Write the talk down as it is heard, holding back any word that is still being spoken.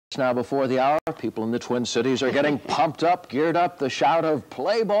Now before the hour, people in the Twin Cities are getting pumped up, geared up. The shout of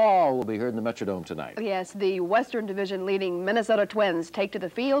 "Play ball" will be heard in the Metrodome tonight. Yes, the Western Division leading Minnesota Twins take to the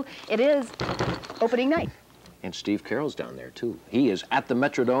field. It is opening night. And Steve Carroll's down there, too. He is at the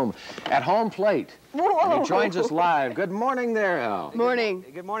Metrodome at home plate. Whoa. And he joins us live. Good morning there, Al. Morning.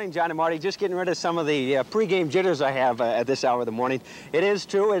 Good morning, John and Marty. Just getting rid of some of the pregame jitters I have at this hour of the morning. It is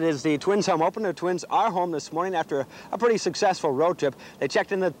true. It is the Twins home opener. The Twins are home this morning after a pretty successful road trip. They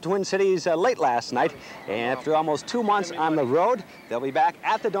checked in the Twin Cities late last night. And after almost 2 months on the road, they'll be back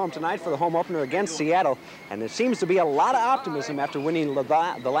at the Dome tonight for the home opener against Seattle. And there seems to be a lot of optimism after winning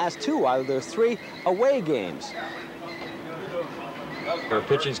the last 2 out of their 3 away games. Our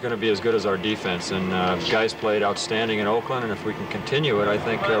pitching's going to be as good as our defense, and guys played outstanding in Oakland, and if we can continue it, I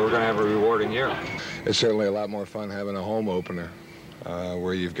think we're going to have a rewarding year. It's certainly a lot more fun having a home opener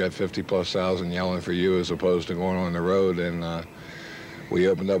where you've got 50,000+ yelling for you as opposed to going on the road. And we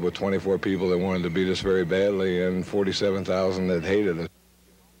opened up with 24 people that wanted to beat us very badly and 47,000 that hated us.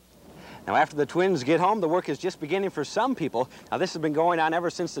 Now, after the Twins get home, the work is just beginning for some people. Now, this has been going on ever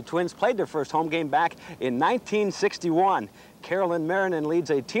since the Twins played their first home game back in 1961. Carolyn Marinan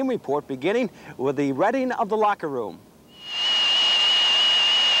leads a team report beginning with the reading of the locker room.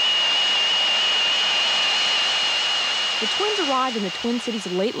 The Twins arrived in the Twin Cities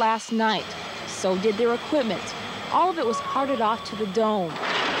late last night. So did their equipment. All of it was carted off to the Dome.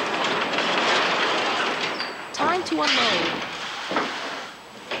 Time to unload.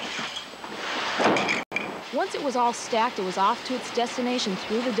 Once it was all stacked, it was off to its destination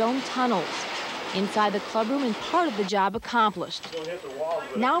through the Dome tunnels. Inside the clubroom and part of the job accomplished.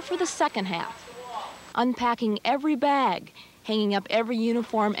 Now for the second half. Unpacking every bag, hanging up every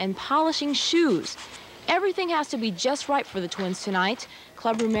uniform, and polishing shoes. Everything has to be just right for the Twins tonight.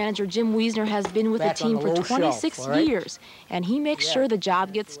 Clubroom manager Jim Wiesner has been with the team for 26 years, and he makes sure the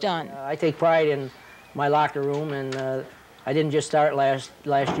job gets done. I take pride in my locker room, and I didn't just start last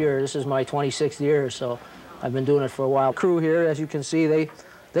year. This is my 26th year, so I've been doing it for a while. Crew here, as you can see, they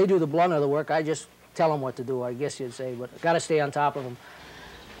do the blunt of the work. I just tell them what to do, I guess you'd say, but I've got to stay on top of them.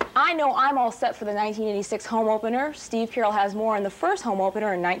 I know I'm all set for the 1986 home opener. Steve Carroll has more in the first home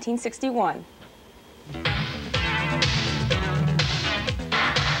opener in 1961.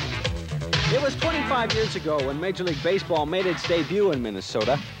 It was 25 years ago when Major League Baseball made its debut in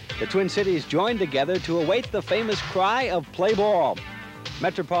Minnesota. The Twin Cities joined together to await the famous cry of "Play ball."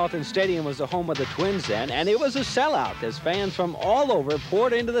 Metropolitan Stadium was the home of the Twins then, and it was a sellout as fans from all over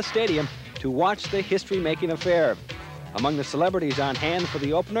poured into the stadium to watch the history-making affair. Among the celebrities on hand for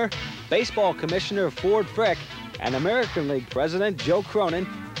the opener, Baseball Commissioner Ford Frick and American League President Joe Cronin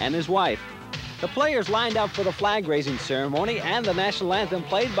and his wife. The players lined up for the flag-raising ceremony and the national anthem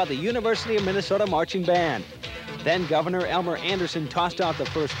played by the University of Minnesota Marching Band. Then Governor Elmer Anderson tossed out the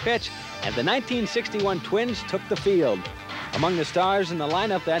first pitch, and the 1961 Twins took the field. Among the stars in the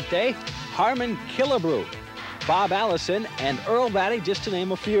lineup that day, Harmon Killebrew, Bob Allison, and Earl Batty, just to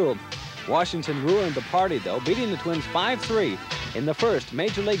name a few. Washington ruined the party, though, beating the Twins 5-3 in the first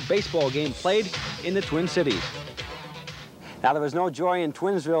Major League Baseball game played in the Twin Cities. Now, there was no joy in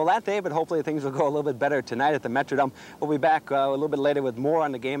Twinsville that day, but hopefully things will go a little bit better tonight at the Metrodome. We'll be back a little bit later with more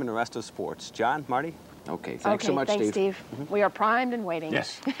on the game and the rest of sports. John, Marty? Okay, thanks so much, thanks, Steve. We are primed and waiting.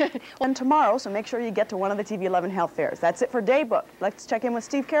 Yes. And tomorrow, so make sure you get to one of the TV 11 health fairs. That's it for Daybook. Let's check in with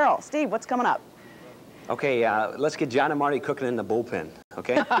Steve Carroll. Steve, what's coming up? Okay, let's get John and Marty cooking in the bullpen,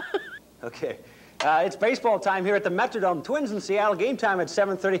 okay? Okay. It's baseball time here at the Metrodome. Twins in Seattle, game time at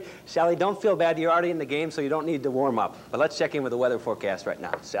 7:30. Sally, don't feel bad. You're already in the game, so you don't need to warm up. But let's check in with the weather forecast right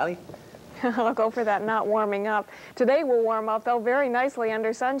now. Sally? I'll go for that not warming up. Today we'll warm up, though, very nicely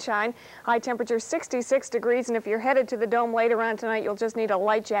under sunshine. High temperature 66 degrees, and if you're headed to the Dome later on tonight, you'll just need a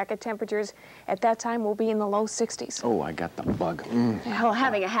light jacket. Temperatures at that time will be in the low 60s. Oh, I got the bug. Well,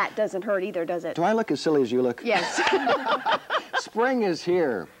 having a hat doesn't hurt either, does it? Do I look as silly as you look? Yes. Spring is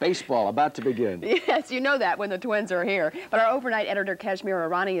here. Baseball about to begin. Yes, you know that when the Twins are here. But our overnight editor, Kashmir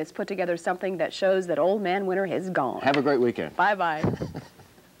Irani, has put together something that shows that old man winter is gone. Have a great weekend. Bye-bye.